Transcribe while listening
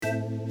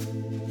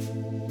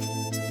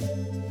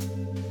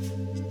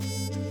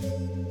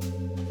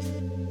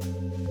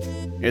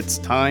It's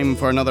time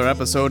for another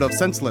episode of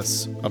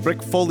Senseless, a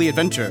Brick Foley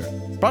adventure,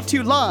 brought to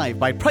you live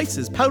by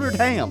Price's Powdered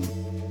Ham.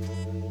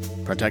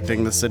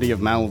 Protecting the city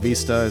of Mal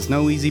Vista is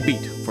no easy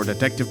beat for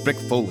Detective Brick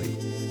Foley,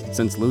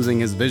 since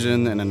losing his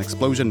vision in an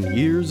explosion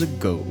years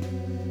ago.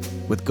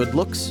 With good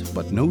looks,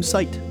 but no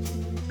sight,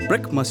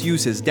 Brick must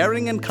use his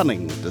daring and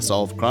cunning to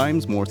solve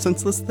crimes more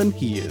senseless than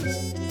he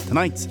is.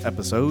 Tonight's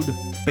episode,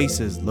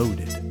 Bases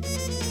Loaded.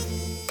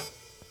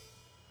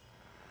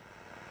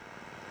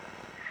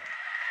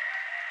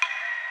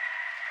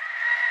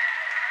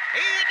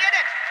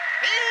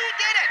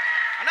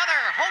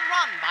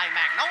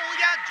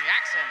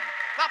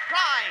 The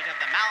pride of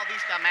the Mal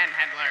Vista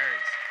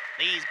manhandlers.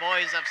 These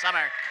boys of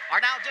summer are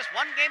now just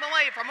one game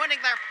away from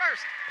winning their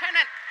first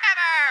pennant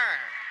ever.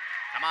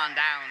 Come on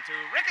down to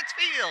Ricketts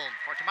Field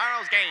for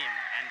tomorrow's game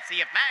and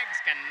see if Mags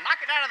can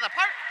knock it out of the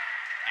park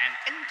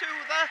and into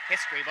the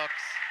history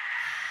books.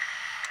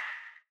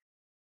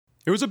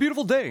 It was a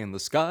beautiful day, and the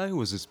sky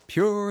was as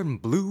pure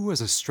and blue as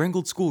a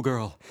strangled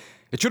schoolgirl.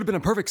 It should have been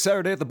a perfect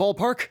Saturday at the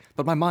ballpark,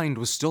 but my mind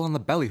was still on the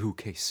ballyhoo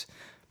case.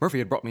 Murphy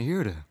had brought me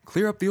here to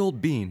clear up the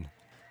old bean.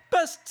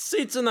 Best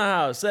seats in the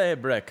house, eh,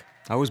 Brick?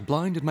 I was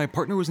blind and my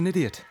partner was an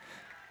idiot.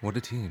 What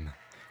a team.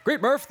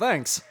 Great, Murph,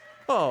 thanks.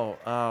 Oh,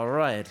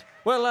 right.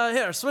 Well,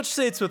 here, switch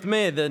seats with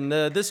me, then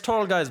this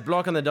tall guy's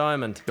blocking the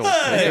diamond.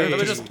 Hey! Let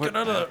me just get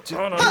out of the...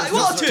 Hey,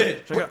 watch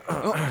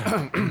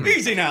it!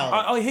 Easy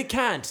now! Oh, he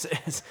can't.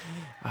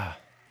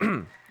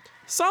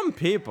 Some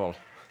people.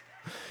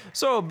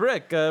 So,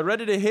 Brick,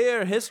 ready to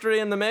hear history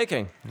in the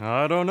making?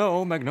 I don't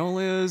know.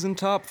 Magnolia is in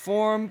top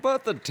form,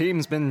 but the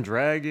team's been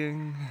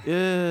dragging.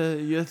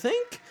 You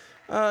think?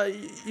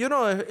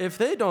 If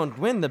they don't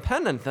win the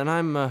pennant, then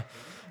I'm...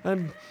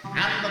 And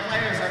the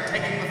players are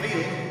taking the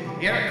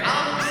field. Here it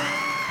comes.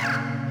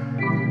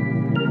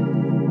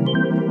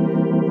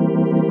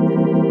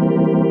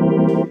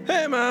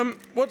 Hey, ma'am,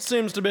 what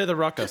seems to be the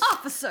ruckus?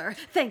 Officer,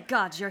 thank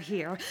God you're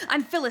here.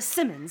 I'm Phyllis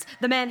Simmons,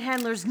 the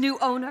manhandler's new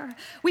owner.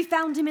 We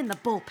found him in the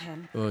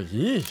bullpen. Oh,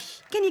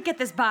 yes. Can you get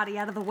this body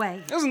out of the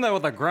way? Isn't that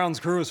what the grounds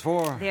crew is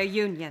for? They're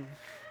union.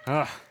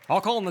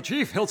 I'll call in the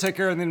chief. He'll take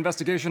care of the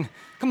investigation.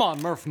 Come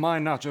on, Murph, my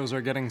nachos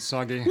are getting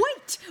soggy.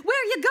 Wait!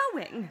 Where are you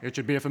going? It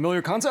should be a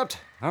familiar concept.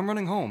 I'm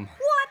running home.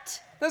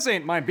 What? This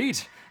ain't my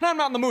beat, and I'm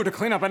not in the mood to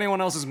clean up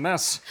anyone else's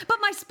mess. But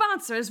my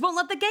sponsors won't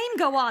let the game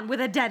go on with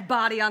a dead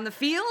body on the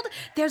field.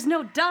 There's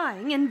no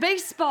dying in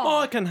baseball. Oh,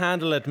 I can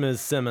handle it, Ms.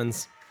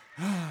 Simmons.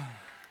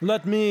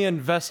 Let me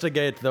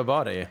investigate the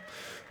body.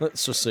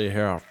 Let's just see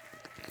here.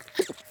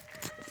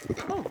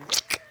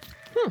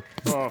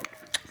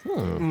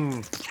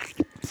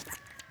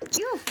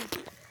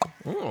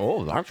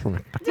 Oh, that's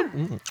right.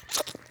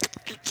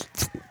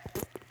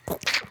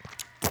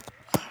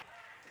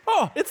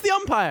 Oh, it's the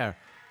umpire.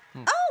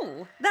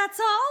 Oh, that's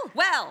all?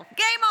 Well,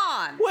 game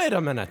on. Wait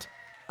a minute.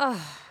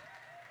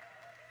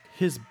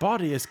 His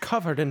body is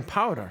covered in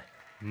powder.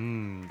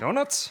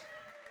 Donuts?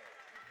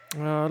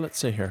 Let's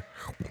see here.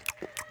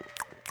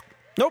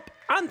 Nope,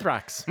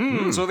 anthrax.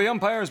 So the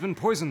umpire's been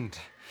poisoned.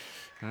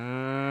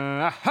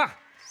 Aha!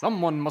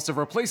 Someone must have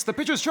replaced the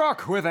pitcher's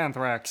chalk with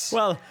anthrax.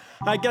 Well,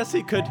 I guess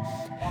he could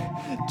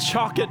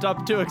chalk it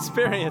up to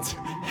experience.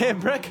 Hey,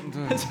 Brick.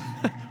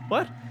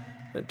 What?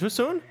 Too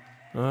soon?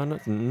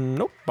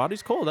 Nope,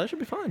 body's cold. That should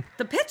be fine.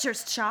 The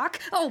pitcher's chalk?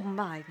 Oh,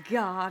 my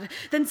God.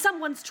 Then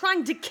someone's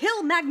trying to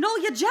kill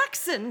Magnolia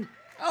Jackson.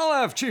 I'll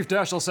have Chief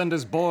Dash'll send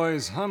his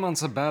boys. I'm on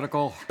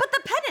sabbatical. But the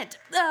pennant!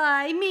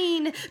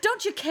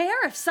 Don't you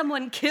care if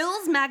someone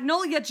kills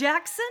Magnolia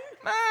Jackson?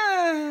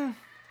 I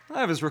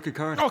have his rookie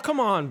card. Oh, come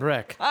on,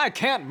 Brick. I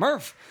can't,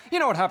 Murph. You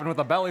know what happened with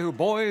the ballyhoo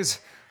boys.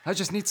 I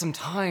just need some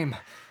time.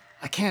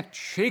 I can't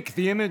shake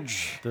the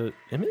image. The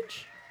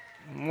image?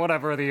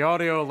 Whatever, the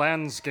audio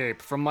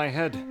landscape from my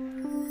head.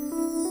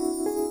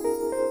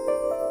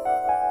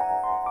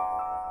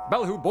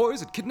 Ballyhoo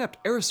boys had kidnapped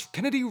heiress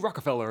Kennedy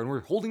Rockefeller and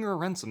were holding her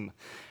ransom.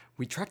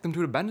 We tracked them to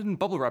an abandoned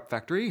bubble wrap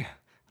factory,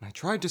 and I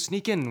tried to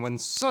sneak in when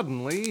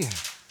suddenly...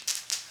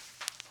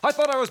 I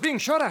thought I was being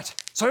shot at,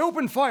 so I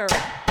opened fire.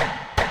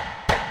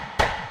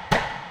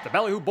 The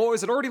ballyhoo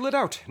boys had already lit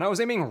out, and I was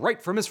aiming right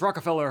for Miss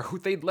Rockefeller, who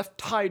they'd left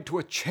tied to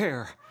a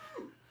chair.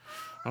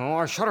 Oh,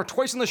 I shot her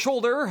twice in the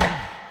shoulder.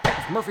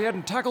 If Murphy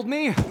hadn't tackled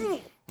me,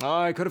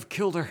 I could have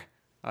killed her.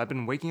 I've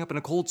been waking up in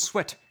a cold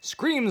sweat,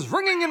 screams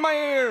ringing in my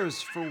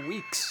ears for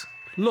weeks.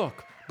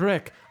 Look,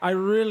 Brick, I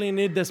really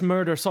need this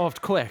murder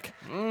solved quick.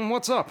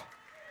 What's up?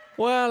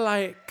 Well,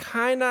 I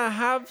kinda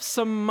have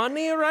some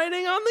money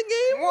riding on the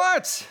game.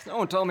 What?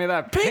 Don't tell me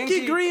that.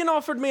 Pinky Green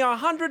offered me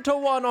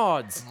 100-1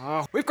 odds.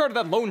 We've guarded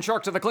that loan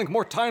shark to the clink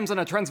more times than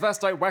a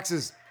transvestite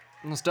waxes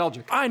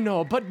nostalgic. I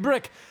know, but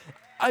Brick,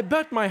 I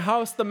bet my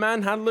house the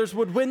manhandlers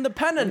would win the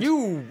pennant.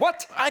 You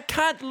what? I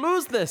can't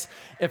lose this.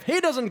 If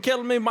he doesn't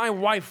kill me, my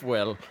wife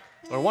will.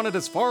 I wanted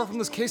as far from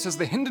this case as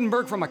the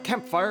Hindenburg from a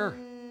campfire.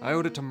 I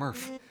owed it to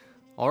Murph.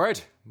 All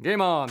right, game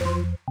on.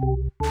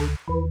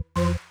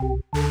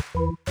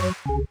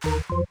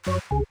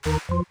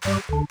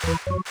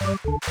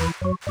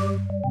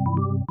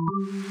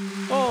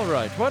 All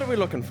right, what are we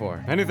looking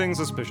for? Anything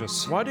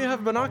suspicious? Why do you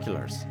have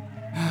binoculars?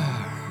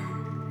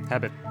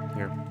 Habit.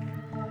 Here.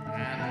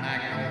 And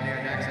Magnolia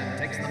Jackson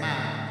takes the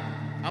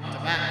mound. Up to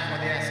bat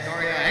for the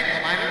Astoria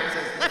Ankle Miners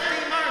is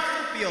lefty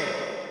Marsupial.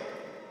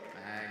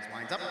 Mags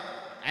winds up,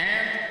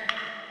 and...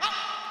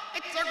 oh!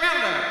 It's a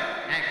grounder!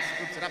 Mags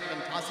scoops it up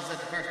and tosses it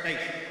to first base.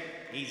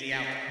 Easy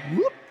out.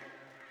 Whoop.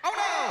 Oh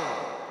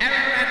no! Error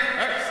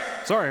at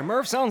first! Sorry,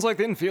 Murph, sounds like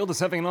the infield is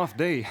having an off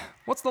day.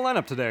 What's the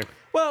lineup today?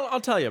 Well,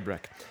 I'll tell you,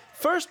 Brick.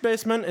 First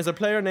baseman is a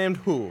player named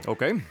Hu.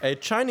 Okay. A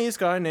Chinese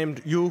guy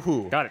named Yu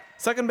Hu. Got it.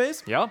 Second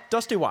base? Yeah?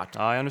 Dusty Watt.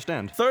 I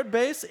understand. Third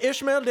base,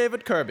 Ishmael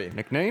David Kirby.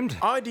 Nicknamed?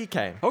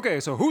 IDK. Okay,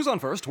 so who's on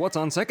first, what's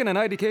on second, and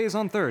IDK is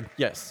on third.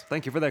 Yes.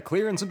 Thank you for that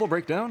clear and simple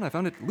breakdown. I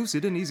found it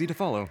lucid and easy to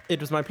follow. It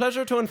was my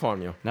pleasure to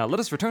inform you. Now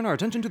let us return our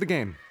attention to the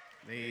game.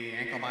 The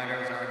Ankle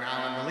Miners are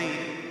now in the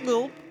lead.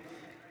 Well,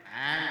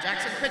 And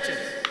Jackson pitches.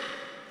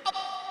 Up!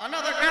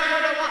 Another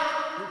grounder to Watt,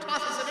 who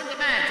tosses it into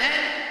Mags,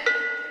 and...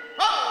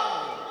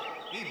 oh!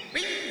 He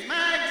beats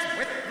Mags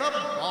with the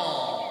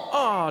ball.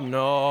 oh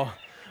no.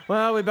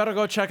 Well, we better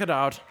go check it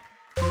out.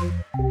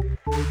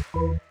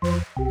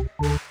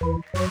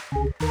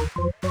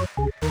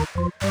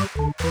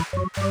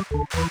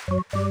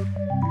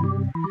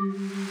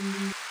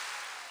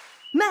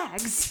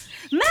 Mags!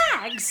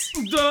 Mags!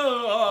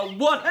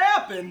 What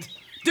happened?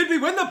 Did we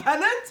win the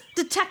pennant?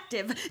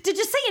 Detective, did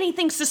you see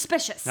anything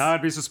suspicious?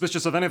 I'd be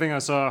suspicious of anything I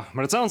saw,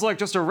 but it sounds like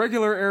just a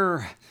regular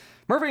error.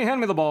 Murphy,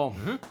 hand me the ball.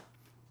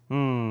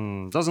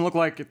 Doesn't look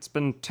like it's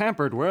been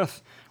tampered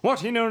with.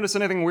 What, you notice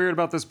anything weird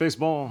about this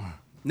baseball?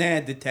 Nah,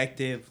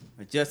 detective.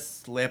 I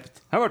just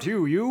slipped. How about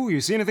you? You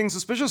see anything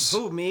suspicious?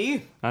 Who,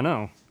 me? I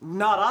know.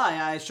 Not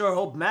I. I sure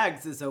hope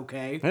Mags is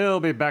okay. He'll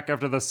be back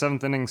after the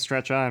 7th inning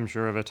stretch, I'm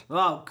sure of it.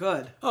 Oh,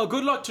 good. Oh,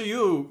 good luck to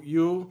you.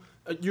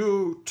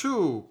 You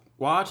too.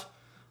 What?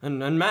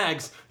 And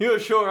Mags, you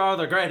sure are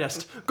the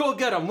greatest. Go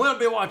get him. We'll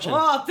be watching.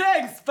 Oh,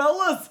 thanks,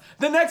 fellas.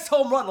 The next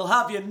home run will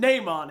have your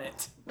name on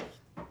it.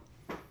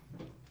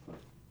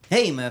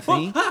 Hey,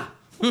 Murphy. Ah!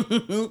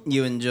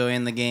 You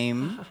enjoying the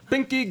game?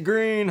 Pinky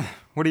Green,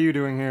 what are you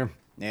doing here?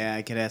 Yeah,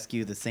 I could ask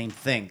you the same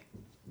thing.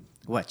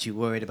 What, you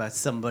worried about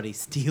somebody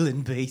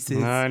stealing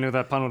bases? I knew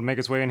that pun would make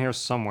its way in here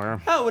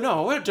somewhere. Oh,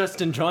 no, we're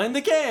just enjoying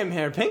the game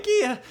here, Pinky.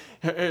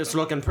 It's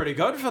looking pretty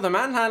good for the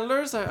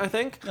manhandlers, I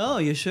think. Oh,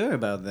 you sure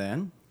about that?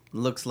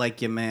 Looks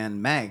like your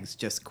man Mags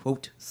just,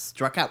 quote,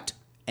 struck out,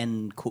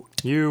 end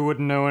quote. You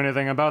wouldn't know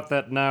anything about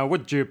that now,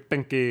 would you,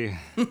 Pinky?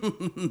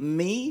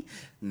 Me?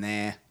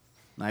 Nah.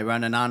 I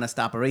run an honest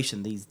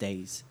operation these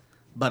days.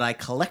 But I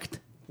collect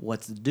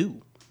what's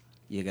due.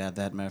 You got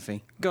that,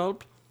 Murphy?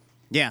 Gulp.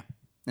 Yeah.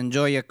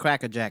 Enjoy your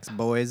Cracker Jacks,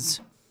 boys.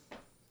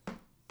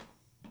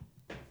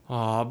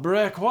 Oh,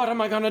 Brick, what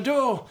am I gonna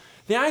do?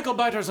 The ankle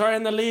biters are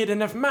in the lead,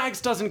 and if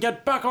Mags doesn't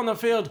get back on the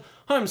field,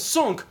 I'm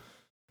sunk.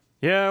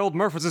 Yeah, old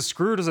Murph was as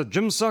screwed as a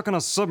gym sock on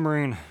a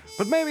submarine.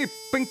 But maybe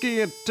Pinky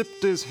had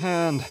tipped his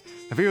hand.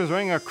 If he was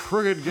running a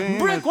crooked game...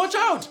 Brick, watch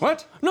out!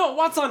 What? No,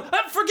 Watson,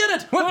 forget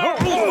it! What?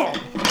 Oh.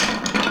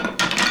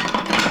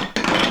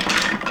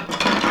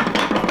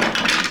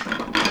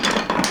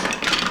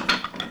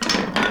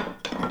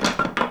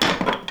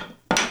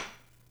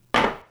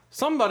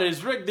 Somebody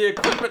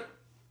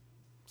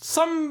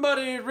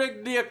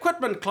rigged the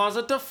equipment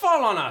closet to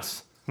fall on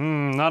us.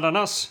 Not on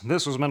us.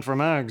 This was meant for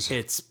Mags.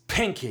 It's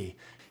Pinky.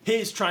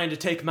 He's trying to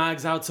take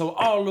Mags out so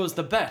I'll lose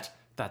the bet.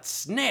 That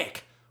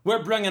snake.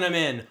 We're bringing him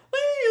in.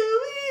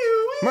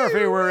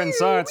 Murphy, we're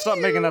inside. Stop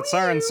making that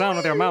siren sound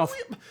with your mouth.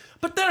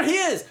 But there he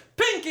is.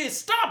 Pinky,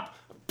 stop!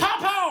 Pow,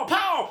 pow,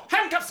 pow!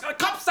 Handcuffs,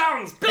 cop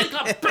sounds! Billy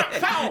club,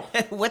 pow!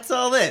 What's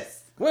all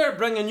this? We're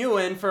bringing you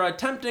in for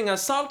attempting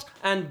assault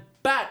and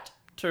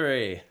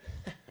battery.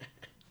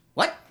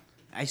 What?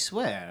 I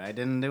swear, I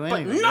didn't do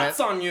But anything.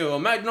 nuts on you!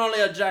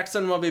 Magnolia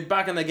Jackson will be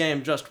back in the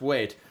game, just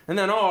wait. And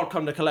then I'll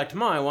come to collect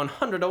my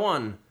 100 to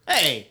 1.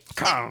 Hey!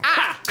 Come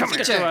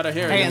Get you out of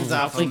here. Hands you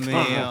off of me.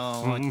 nothing.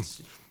 Oh,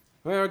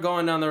 We're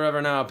going down the river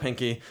now,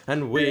 Pinky,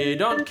 and we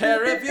don't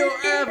care if you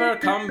ever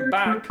come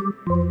back.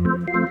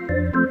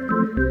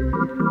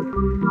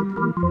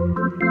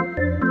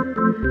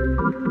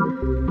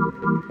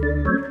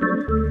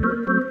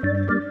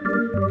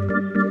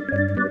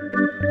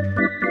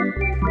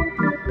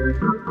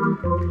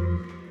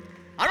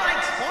 All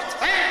right, sports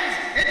fans,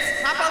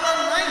 it's top of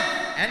the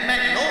ninth, and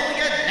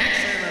Magnolia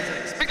Jackson is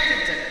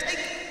expected to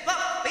take the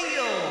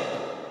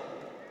field.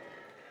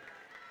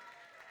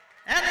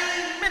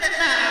 Any minute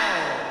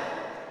now.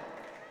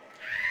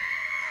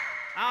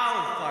 Oh,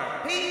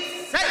 for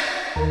Pete's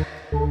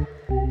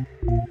sake.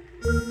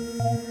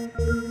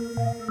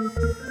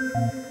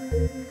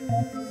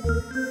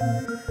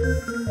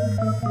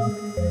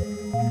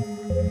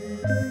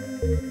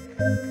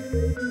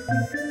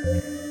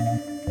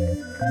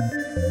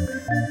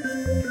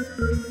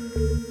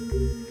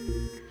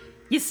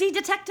 You see,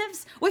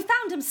 detectives? We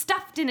found him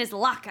stuffed in his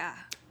locker.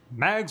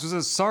 Mags was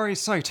a sorry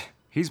sight.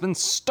 He's been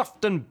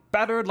stuffed and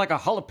battered like a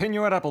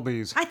jalapeno at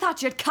Applebee's. I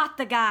thought you'd caught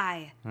the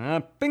guy.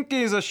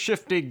 Pinky's a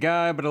shifty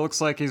guy, but it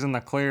looks like he's in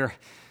the clear.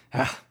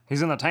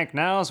 He's in the tank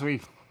now, so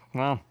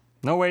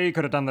no way he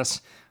could have done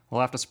this.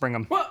 We'll have to spring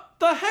him. What?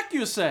 The heck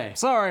you say?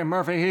 Sorry,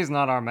 Murphy, he's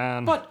not our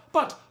man. But,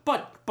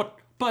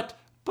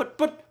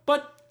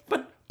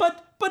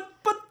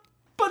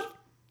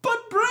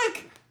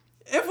 Brick!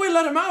 If we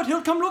let him out,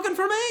 he'll come looking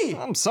for me.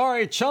 I'm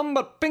sorry, chum,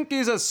 but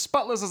Pinky's as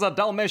spotless as a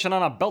Dalmatian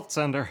on a belt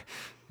sander.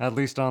 At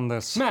least on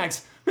this.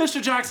 Max,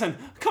 Mr. Jackson,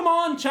 come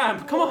on,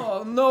 champ, come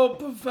on. Oh, no,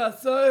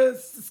 Professor.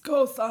 It's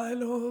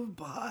cosine of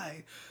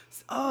pi.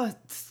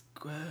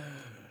 Square.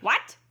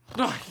 What?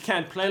 Oh, you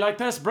can't play like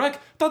this,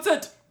 Brick. That's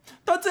it.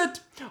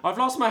 I've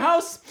lost my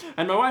house,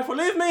 and my wife will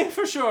leave me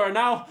for sure.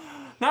 Now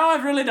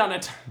I've really done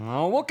it.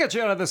 Oh, we'll get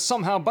you out of this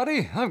somehow,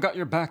 buddy. I've got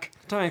your back.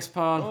 Thanks,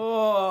 Paul.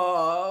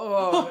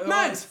 Oh,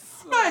 Max!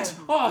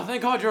 Oh,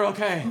 thank God you're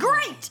okay.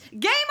 Great!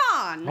 Game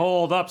on!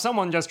 Hold up,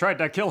 someone just tried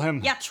to kill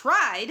him. You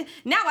tried.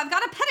 Now I've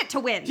got a pennant to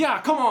win.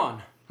 Yeah, come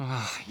on.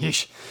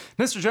 Yeesh.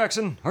 Mr.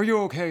 Jackson, are you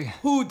okay?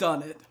 Who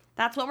done it?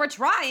 That's what we're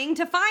trying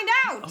to find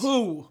out.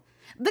 Who?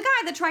 The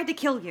guy that tried to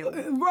kill you.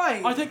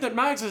 Right. I think that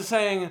Max is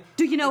saying...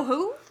 Do you know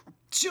who?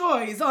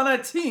 Sure, he's on our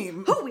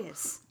team. Who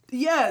is?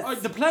 Yes.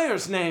 The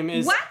player's name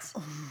is... What?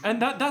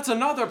 And that's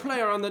another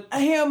player on the...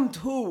 Him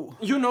too.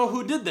 You know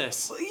who did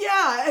this. Yeah,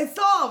 I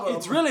saw him.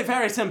 It's really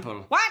very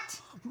simple.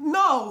 What?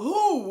 No,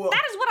 who?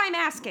 That is what I'm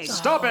asking.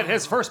 Stop it!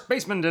 His first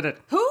baseman did it.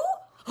 Who?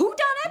 Who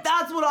done it?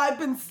 That's what I've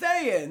been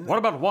saying. What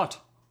about what?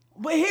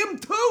 But him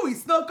too. He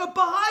snuck up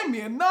behind me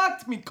and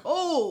knocked me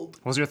cold.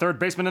 Was your third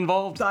baseman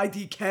involved?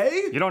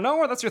 IDK? You don't know,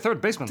 or that's your third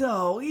baseman?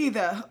 No,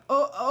 either.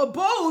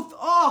 Both.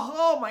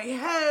 Oh, my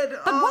head.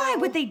 But why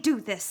would they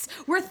do this?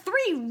 We're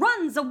 3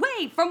 runs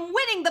away from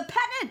winning the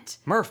pennant.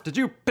 Murph, did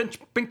you pinch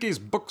Pinky's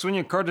books when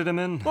you carted him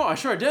in? Oh, I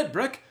sure did,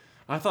 Brick.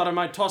 I thought I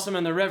might toss him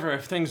in the river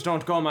if things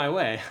don't go my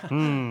way.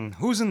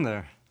 Who's in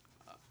there?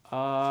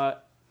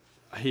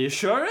 He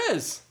sure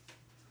is.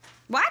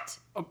 What?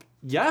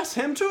 Yes,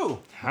 him too.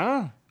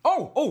 Huh?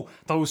 Oh,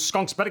 those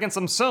skunks bet against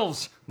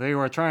themselves. They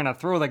were trying to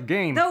throw the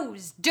game.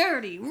 Those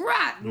dirty,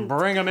 rotten...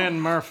 Bring him in,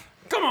 Murph.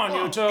 Come on,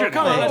 you two.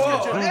 Come on, let's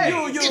get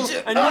you.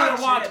 And you know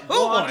what?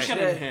 Watch it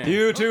in here.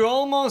 You two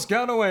almost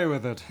got away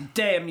with it.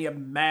 Damn you,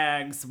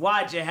 Mags.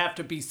 Why'd you have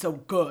to be so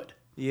good?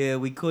 Yeah,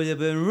 we could have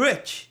been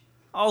rich.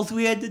 All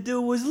we had to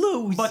do was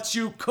lose. But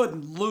you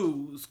couldn't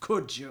lose,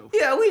 could you?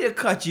 Yeah, we'd have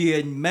cut you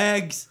in,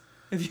 Mags.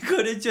 If you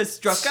could have just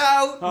struck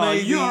out,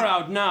 maybe. You're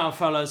out now,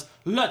 fellas.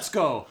 Let's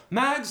go.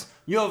 Mags,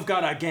 you've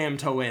got a game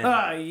to win.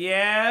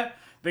 Yeah?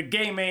 The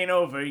game ain't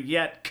over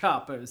yet,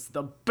 coppers.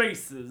 The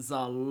bases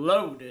are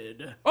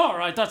loaded. All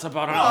right, that's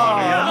about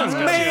enough. Let's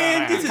get you out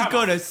Man, of here. this is Come on.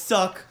 gonna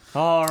suck.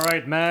 All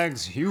right,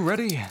 Mags, you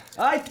ready?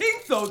 I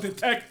think so,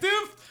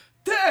 detective.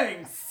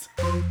 Thanks.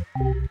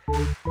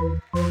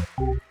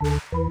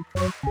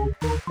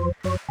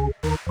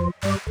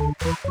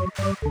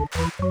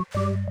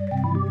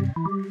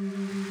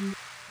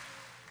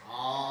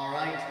 All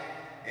right,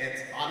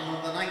 it's bottom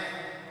of the ninth.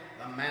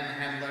 The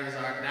manhandlers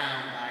are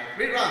down by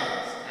 3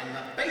 runs, and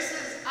the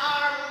bases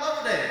are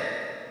loaded.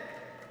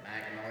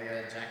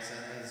 Magnolia Jackson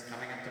is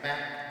coming up to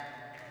bat.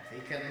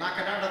 If he can knock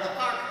it out of the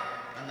park,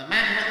 then the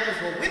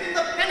manhandlers will win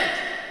the pennant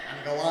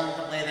and go on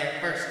to play their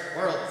first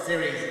World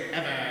Series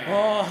ever.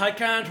 Oh, I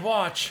can't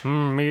watch.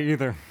 Me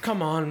either.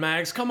 Come on,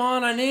 Mags. Come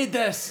on, I need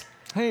this.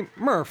 Hey,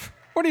 Murph,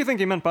 what do you think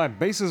he meant by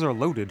bases are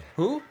loaded?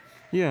 Who?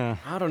 Yeah,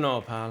 I don't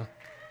know, pal.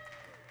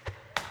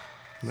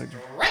 Strike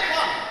 1.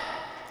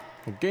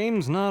 the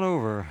game's not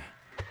over.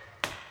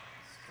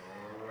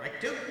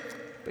 Strike 2.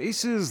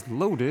 Bases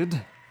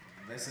loaded.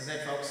 This is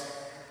it, folks.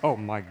 Oh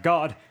my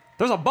God,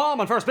 there's a bomb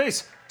on first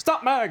base.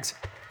 Stop, Mags.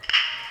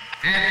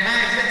 And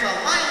Mags hits a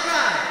line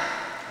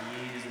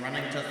drive. He's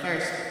running to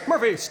first.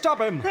 Murphy,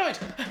 stop him. Right.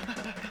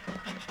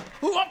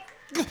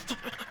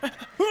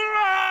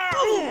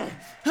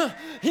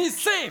 He's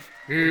safe.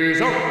 He's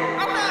over.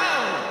 Oh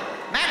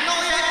no!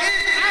 Magnolia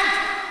is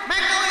out!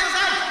 Magnolia's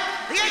out!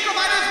 The ankle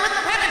biters win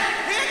the pennant!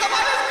 The ankle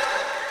biters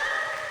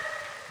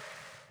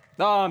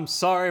Oh, I'm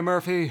sorry,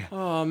 Murphy,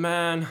 Oh,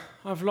 man.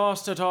 I've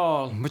lost it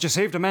all. but you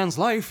saved a man's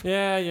life.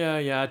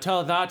 Yeah.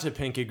 Tell that to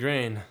Pinky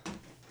Green.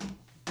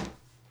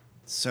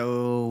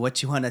 So,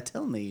 what you want to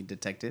tell me,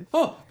 detective?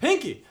 Oh,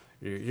 Pinky,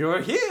 you're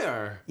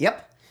here.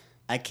 Yep.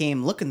 I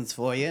came looking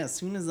for you as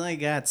soon as I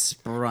got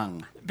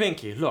sprung.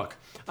 Pinky, look,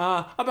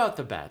 about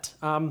the bet.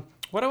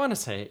 What I want to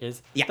say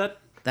is Yeah, that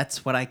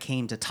that's what I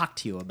came to talk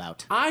to you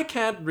about. I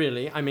can't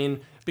really,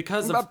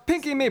 because of...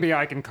 Pinky, maybe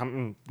I can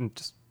come and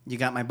just... You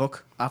got my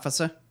book,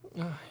 officer?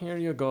 Here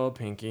you go,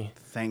 Pinky.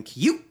 Thank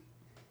you.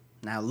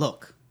 Now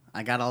look,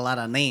 I got a lot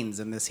of names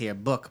in this here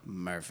book,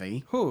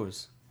 Murphy.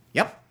 Whose?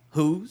 Yep.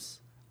 Who's?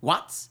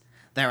 What's?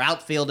 Their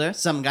outfielder,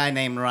 some guy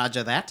named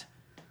Roger that.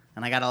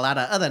 And I got a lot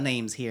of other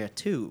names here,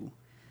 too.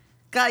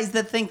 Guys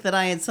that think that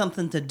I had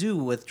something to do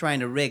with trying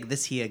to rig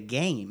this here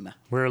game.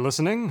 We're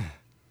listening.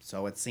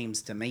 So it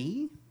seems to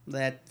me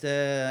that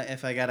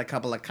if I got a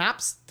couple of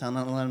cops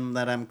telling them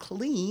that I'm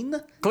clean,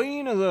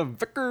 Clean as a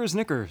vicar's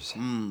knickers.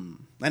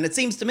 then it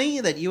seems to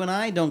me that you and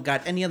I don't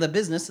got any other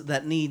business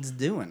that needs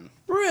doing.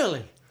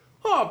 Really?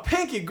 Oh,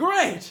 Pinky,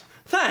 great!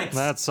 Thanks!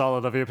 That's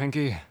solid of you,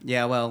 Pinky.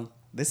 Yeah, well,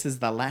 this is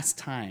the last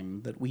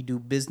time that we do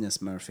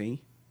business,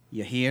 Murphy.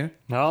 You hear?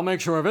 I'll make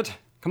sure of it.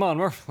 Come on,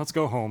 Murph, let's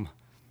go home.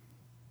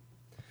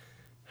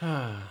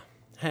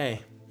 Hey,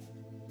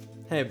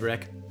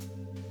 Brick.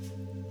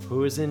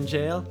 Who is in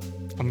jail?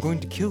 I'm going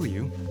to kill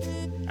you.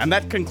 And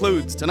that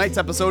concludes tonight's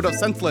episode of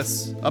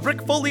Senseless, a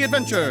Brick Foley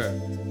adventure,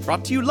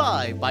 brought to you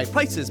live by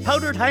Price's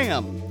Powdered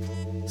Ham.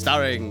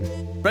 Starring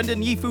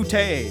Brendan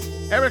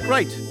Yifute, Eric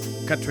Wright,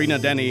 Katrina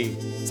Denny,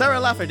 Sarah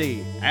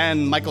Lafferty,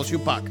 and Michael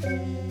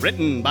Schupak.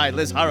 Written by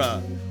Liz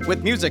Hara,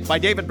 with music by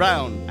David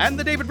Brown and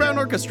the David Brown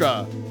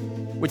Orchestra,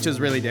 which is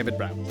really David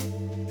Brown.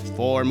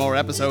 For more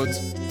episodes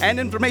and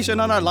information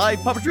on our live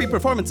puppetry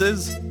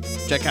performances,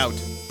 check out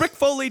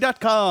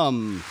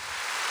brickfoley.com.